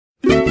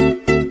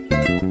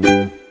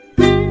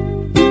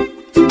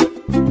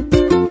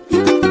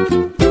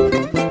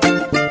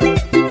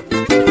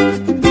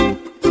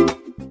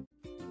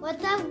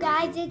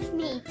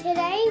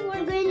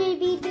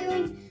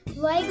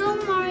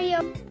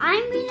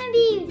gonna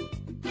be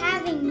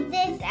having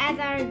this as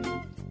our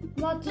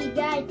lucky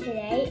guy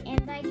today,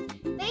 and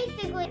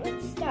basically,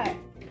 let's start.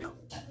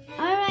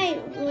 All right,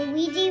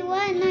 Luigi,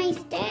 what a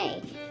nice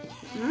day.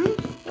 Huh?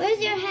 Where's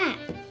your hat?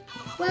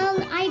 Well,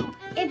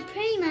 it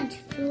pretty much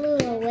flew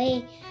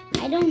away.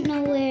 I don't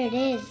know where it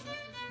is,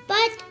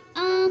 but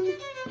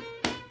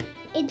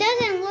it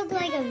doesn't look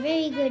like a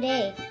very good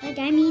day.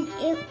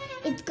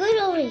 It's good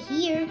over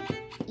here,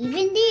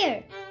 even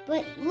there.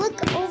 But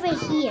look over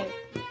here.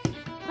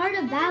 Part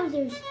of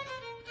Bowser's.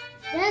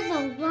 There's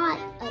a lot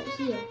up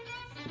here.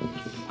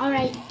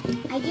 Alright,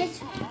 I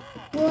guess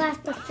we'll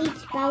have to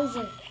face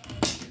Bowser.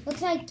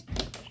 Looks like...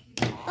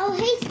 Oh,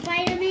 hey,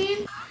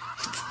 Spider-Man.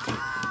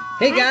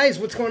 Hey, guys,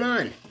 what's going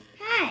on?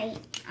 Hi.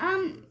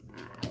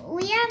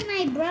 We have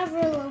my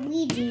brother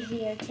Luigi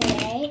here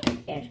today.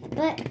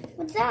 But,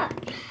 what's up?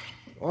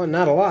 Well,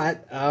 not a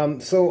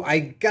lot. So I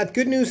got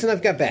good news and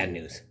I've got bad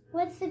news.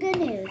 What's the good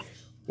news?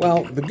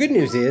 Well, the good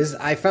news is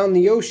I found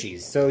the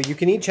Yoshis, so you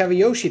can each have a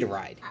Yoshi to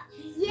ride.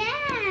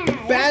 Yeah! The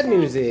bad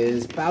news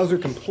is Bowser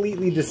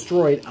completely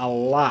destroyed a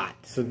lot.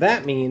 So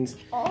that means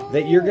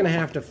that you're going to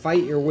have to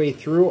fight your way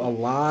through a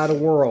lot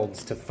of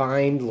worlds to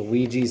find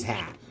Luigi's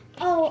hat.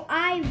 Oh,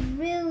 I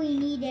really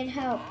needed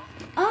help.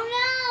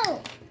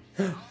 Oh,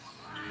 no!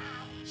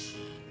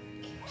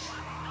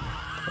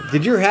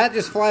 Did your hat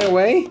just fly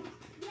away?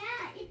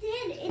 Yeah,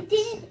 it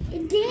did.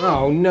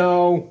 Oh,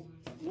 no.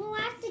 We'll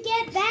have to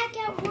get back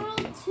at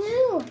World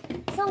 2.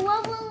 So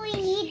what will we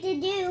need to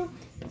do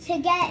to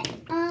get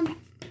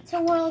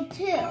to World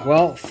 2?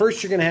 Well,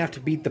 first you're going to have to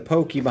beat the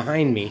Pokey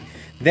behind me.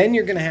 Then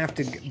you're going to have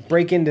to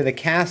break into the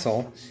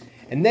castle.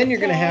 And then you're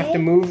going to have to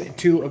move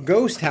to a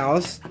ghost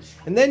house.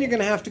 And then you're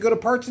going to have to go to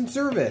Parts and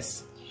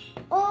Service.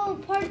 Oh,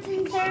 Parts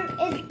and Service.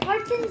 Is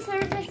Parts and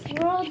Service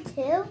World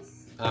 2?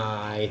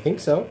 I think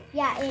so.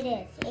 Yeah, it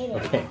is. It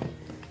is. Okay.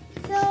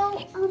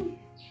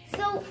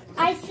 So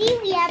I see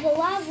we have a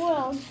lot of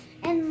worlds,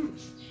 and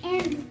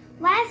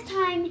last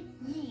time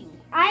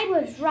I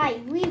was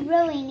right. We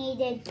really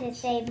needed to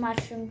save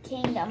Mushroom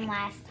Kingdom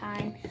last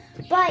time,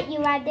 but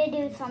you had to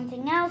do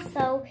something else,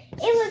 so it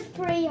was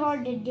pretty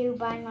hard to do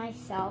by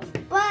myself.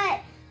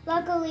 But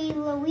luckily,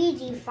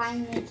 Luigi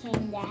finally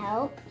came to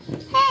help.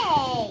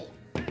 Hey!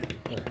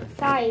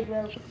 Sorry,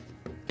 bro.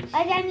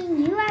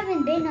 You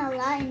haven't been a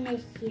lot in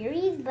this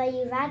series, but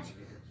you've actually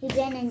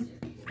been in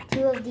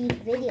 2 of these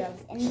videos,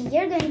 and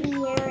you're going to be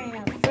here in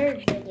a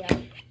 3rd video.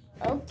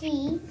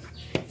 Okay.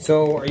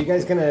 So, are you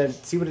guys going to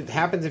see what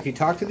happens if you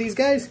talk to these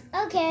guys?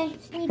 Okay.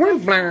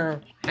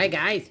 Hi,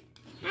 guys.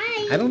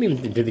 Hi.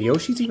 Did the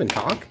Yoshis even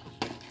talk?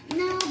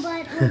 No,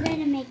 but we're going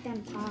to make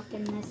them talk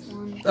in this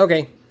one.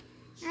 Okay.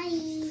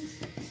 Hi.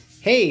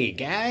 Hey,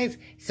 guys.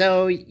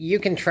 So, you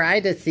can try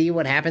to see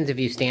what happens if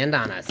you stand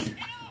on us.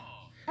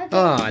 Okay.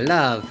 Oh,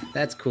 love.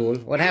 That's cool.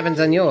 What happens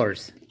on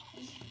yours?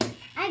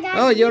 I got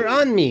Oh, you. you're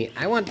on me.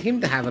 I want him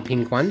to have a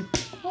pink one.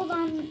 Hold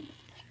on.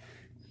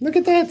 Look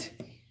at that.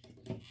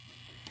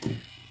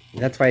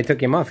 That's why I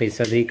took him off,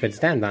 so that he could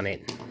stand on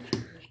it.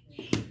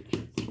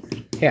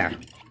 Here.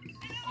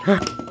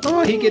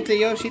 Oh, he gets a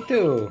Yoshi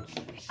too.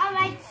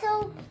 Alright,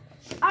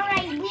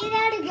 we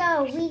gotta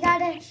go. We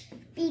gotta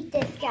beat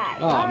this guy.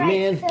 Oh, Alright,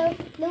 man. So,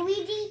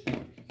 Luigi,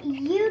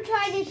 you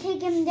try to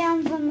take him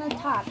down from the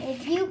top.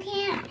 If you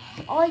can't,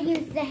 I'll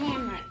use the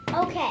hammer.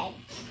 Okay.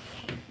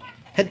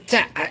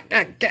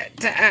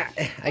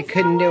 I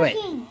couldn't do it.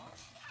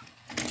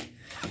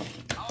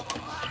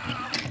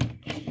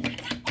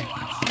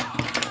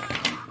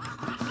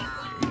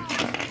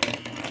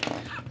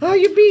 Oh,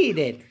 you beat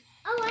it.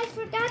 Oh, I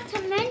forgot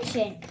to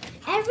mention.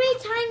 Every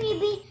time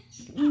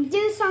you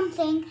do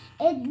something,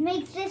 it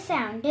makes this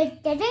sound. Ding,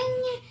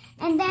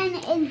 and then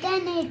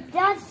it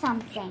does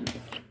something.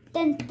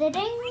 Ding,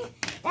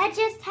 that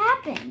just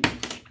happened.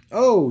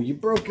 Oh, you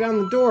broke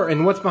down the door.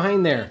 And what's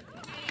behind there?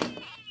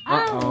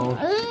 Uh-oh.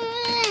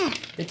 Oh.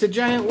 It's a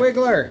giant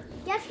wiggler.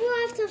 Guess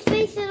we'll have to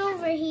face it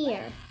over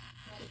here.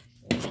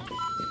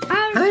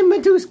 I'm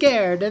too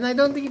scared, and I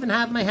don't even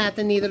have my hat,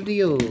 and neither do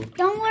you.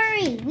 Don't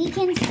worry, we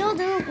can still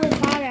do it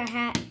without our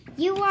hat.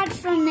 You watch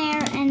from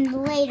there, and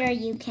later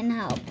you can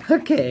help.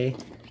 Okay.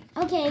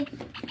 Okay.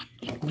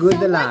 Good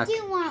so luck. What do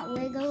you want,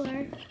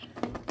 Wiggler?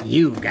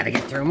 You've got to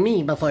get through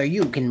me before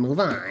you can move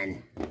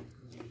on.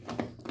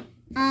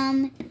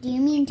 Do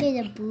you mean to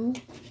the boo?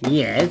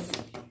 Yes.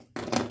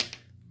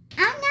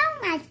 Oh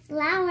no, my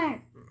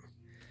flower.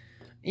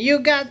 You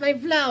got my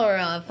flower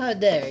off. How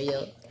dare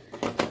you?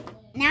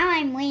 Now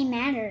I'm way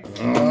madder.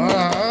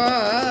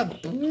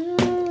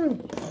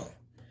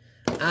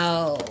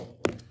 Ow.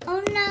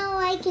 Oh no,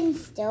 I can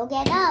still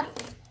get up.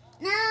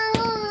 No.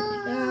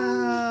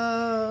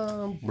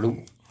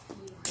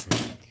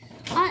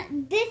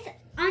 This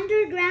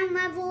underground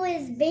level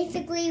is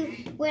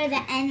basically where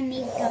the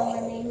enemies go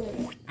when they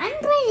lose. I'm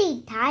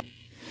pretty tired.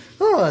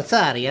 Oh,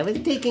 sorry. I was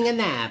taking a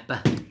nap.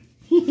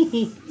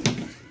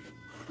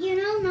 You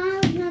know, now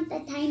is not the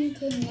time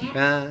to nap.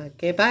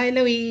 Okay, bye,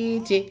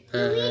 Luigi.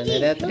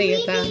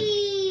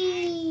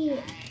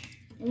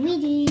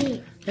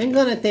 Luigi. I'm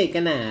gonna take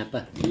a nap.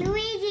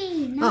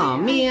 Luigi. Oh,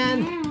 man.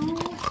 Now.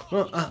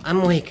 Well,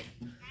 I'm awake.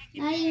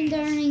 Not even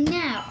darning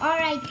now.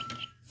 Alright,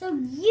 so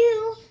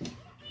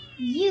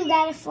you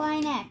gotta fly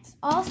next.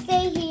 I'll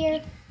stay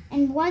here,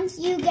 and once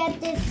you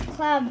get this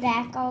cloud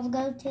back, I'll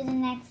go to the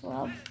next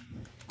world.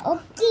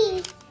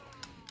 Okay.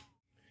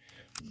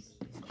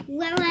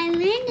 Well, I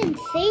landed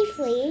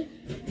safely.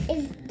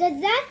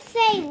 Does that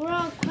say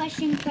world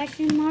question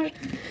mark?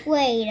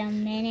 Wait a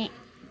minute.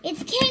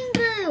 It's King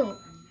Boo.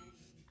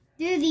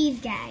 Do these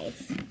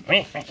guys.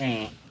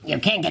 You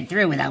can't get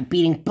through without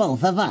beating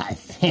both of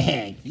us.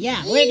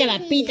 Yeah, we're gonna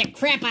beat the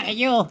crap out of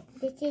you.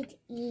 This is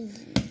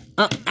easy.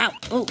 Oh, ow,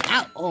 oh,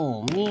 ow,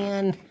 oh,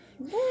 man.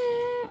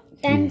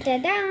 Dun,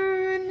 dun,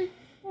 dun.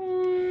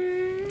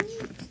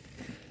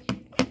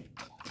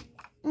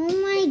 Oh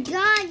my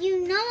god,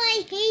 you know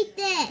I hate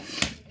this.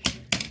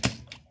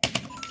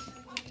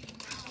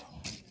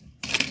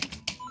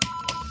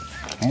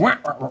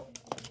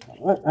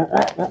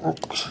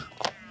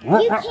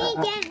 You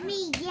can't get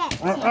me yet,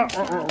 so,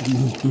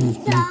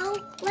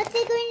 what's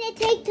it going to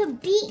take to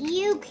beat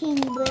you, King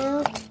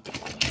Boo?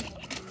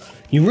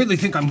 You really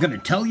think I'm gonna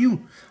tell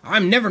you?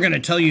 I'm never gonna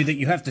tell you that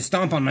you have to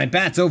stomp on my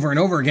bats over and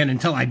over again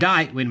until I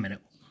die. Wait a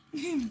minute.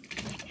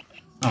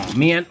 Oh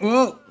man,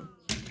 whoa.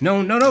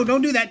 No,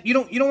 don't do that. You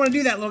don't want to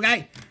do that, little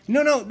guy.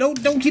 No,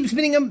 don't keep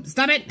spinning them.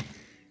 Stop it.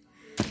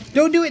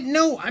 Don't do it.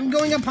 No, I'm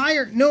going up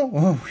higher. No.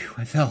 Oh, whew,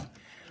 I fell.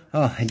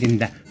 Oh, I didn't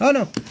die. Oh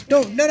no.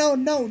 Don't.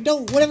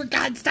 Whatever.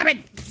 God, stop it.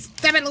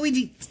 Stop it,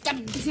 Luigi. Stop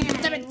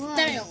it.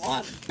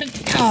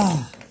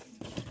 Oh.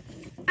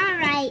 All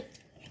right.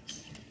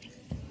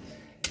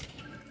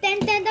 Dun,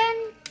 dun, dun.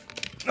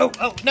 Oh,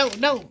 no.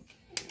 No.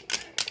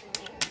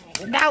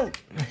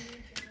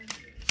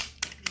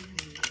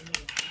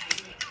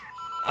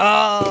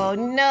 Oh,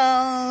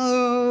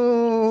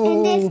 no.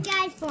 And this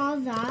guy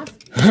falls off.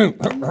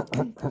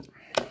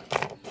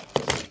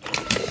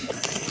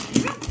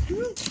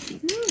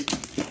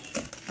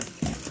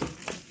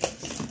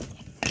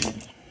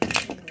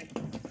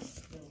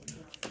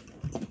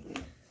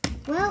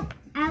 Well,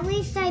 at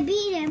least I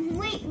beat him.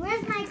 Wait,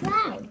 where's my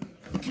cloud?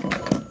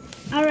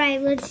 All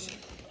right, let's...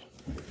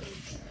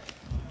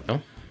 Oh.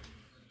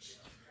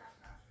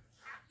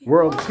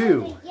 World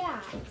 2.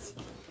 Yeah.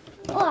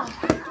 Oh.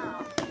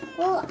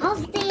 Well, I'll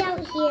stay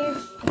out here.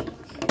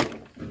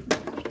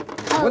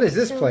 What is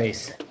this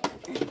place?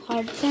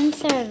 Parts and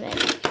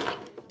service.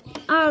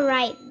 All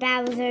right,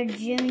 Bowser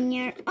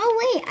Jr.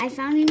 Oh, wait, I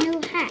found a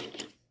new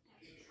hat.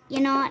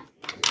 You know what?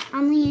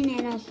 I'm leaving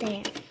it up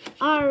there.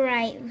 All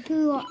right,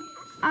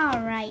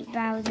 all right,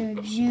 Bowser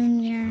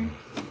Jr.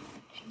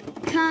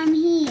 Come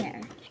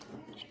here.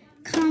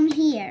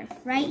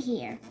 Right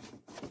here.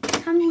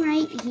 Come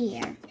right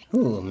here.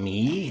 Who,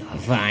 me?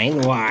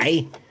 Fine,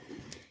 why?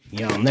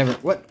 You'll never...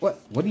 What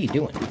are you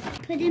doing?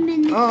 Put him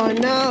in the... Oh,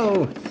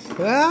 no.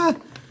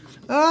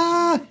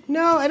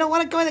 No, I don't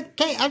want to go in the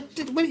cave.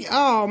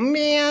 Oh,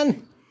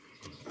 man.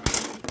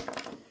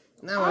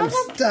 Now I'm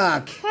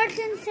stuck. Parts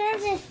and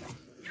service.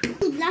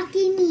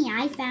 Lucky me,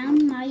 I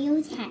found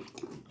Mario's hat.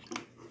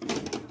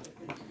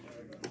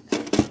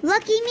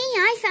 Lucky me,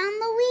 I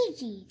found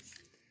Luigi's.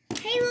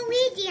 Hey,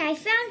 Luigi, I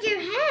found your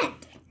hat.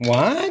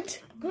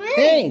 What? Great.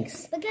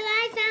 Thanks. Because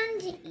I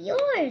found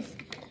yours.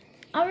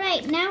 All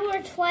right, now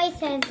we're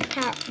twice as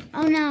powerful.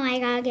 Oh, no, I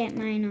got to get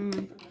mine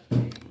on.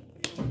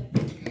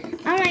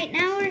 All right,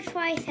 now we're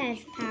twice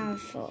as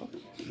powerful.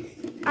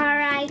 All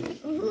right.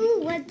 Ooh,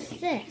 what's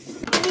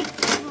this? I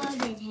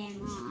exploded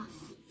him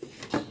off.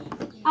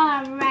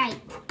 All right.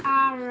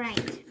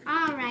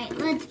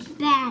 Let's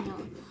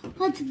battle.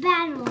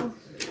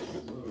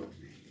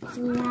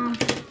 Thwomp.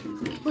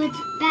 Let's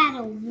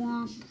battle,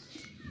 Womp.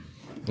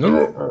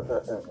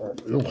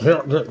 You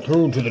can't get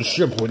through to the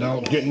ship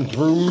without getting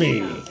through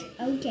me.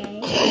 Okay.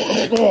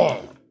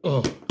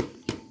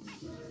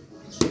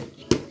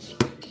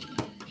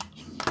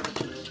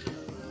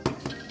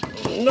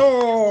 No!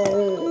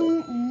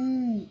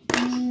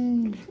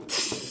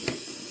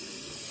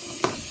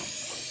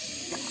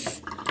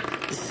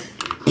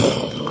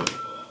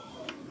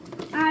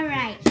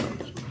 Alright.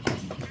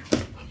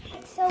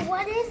 So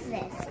what is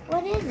this?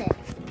 What is it?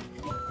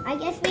 I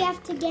guess we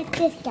have to get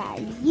this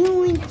guy.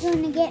 You ain't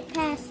gonna get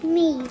past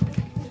me.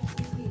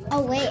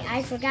 Oh wait,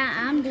 I forgot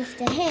I'm just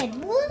ahead.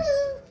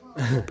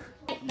 Woo!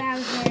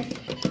 Bowser.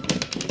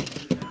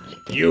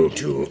 You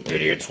two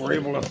idiots were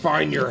able to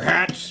find your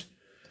hats?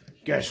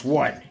 Guess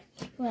what?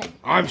 What?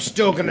 I'm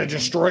still gonna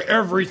destroy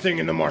everything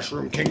in the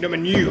Mushroom Kingdom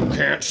and you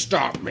can't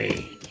stop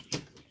me.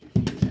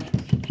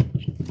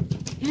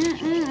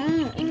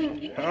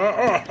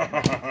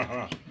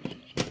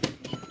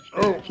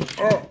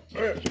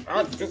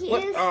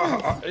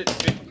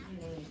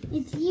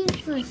 It's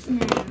useless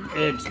now.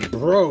 It's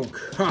broke.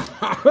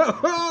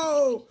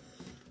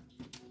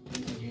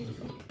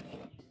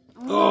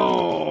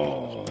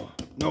 Oh.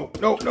 No,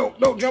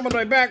 jump on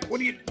my back. What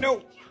do you,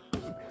 no.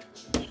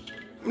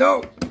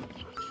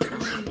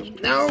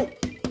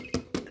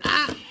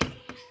 Ah.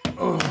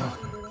 Oh.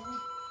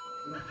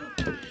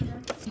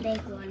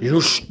 big one.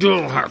 You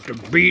still have to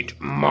beat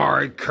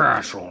my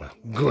castle.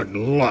 Good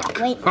luck.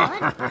 Wait,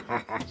 what?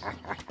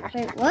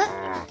 Wait, what?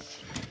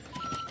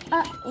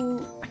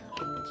 Uh-oh.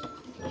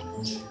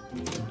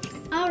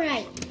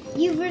 Alright,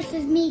 you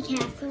versus me,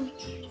 castle.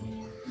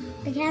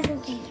 The castle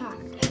can talk.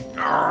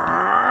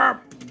 Ah!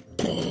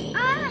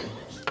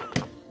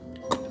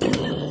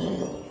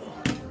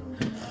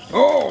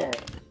 Oh!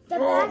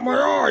 Oh, my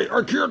eye!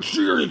 I can't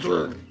see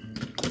anything!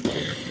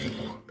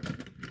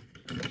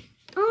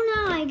 Oh no,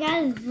 I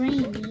got his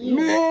brain.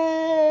 No!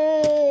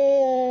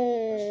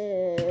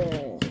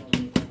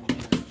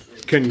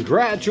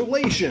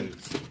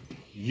 Congratulations!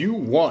 You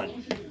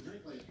won.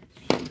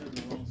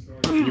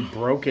 You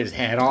broke his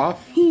head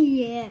off?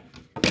 Yeah.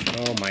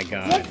 Oh my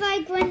god. Just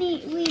like when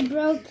we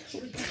broke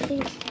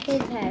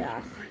his head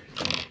off.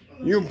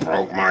 You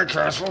broke my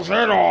castle's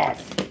head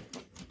off!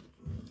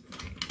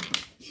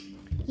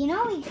 You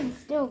know we can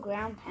still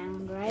ground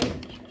pound, right?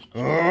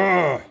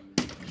 Ugh.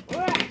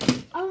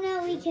 Oh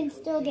no, we can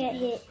still get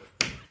hit.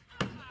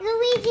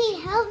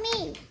 Luigi, help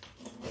me!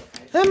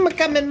 I'm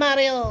coming,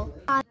 Mario.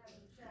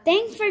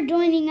 Thanks for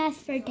joining us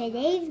for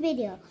today's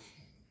video.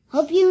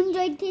 Hope you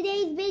enjoyed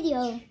today's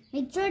video.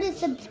 Make sure to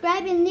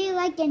subscribe and leave a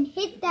like and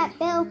hit that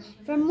bell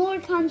for more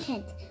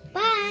content.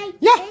 Bye!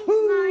 Yahoo! Thanks,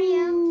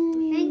 Mario.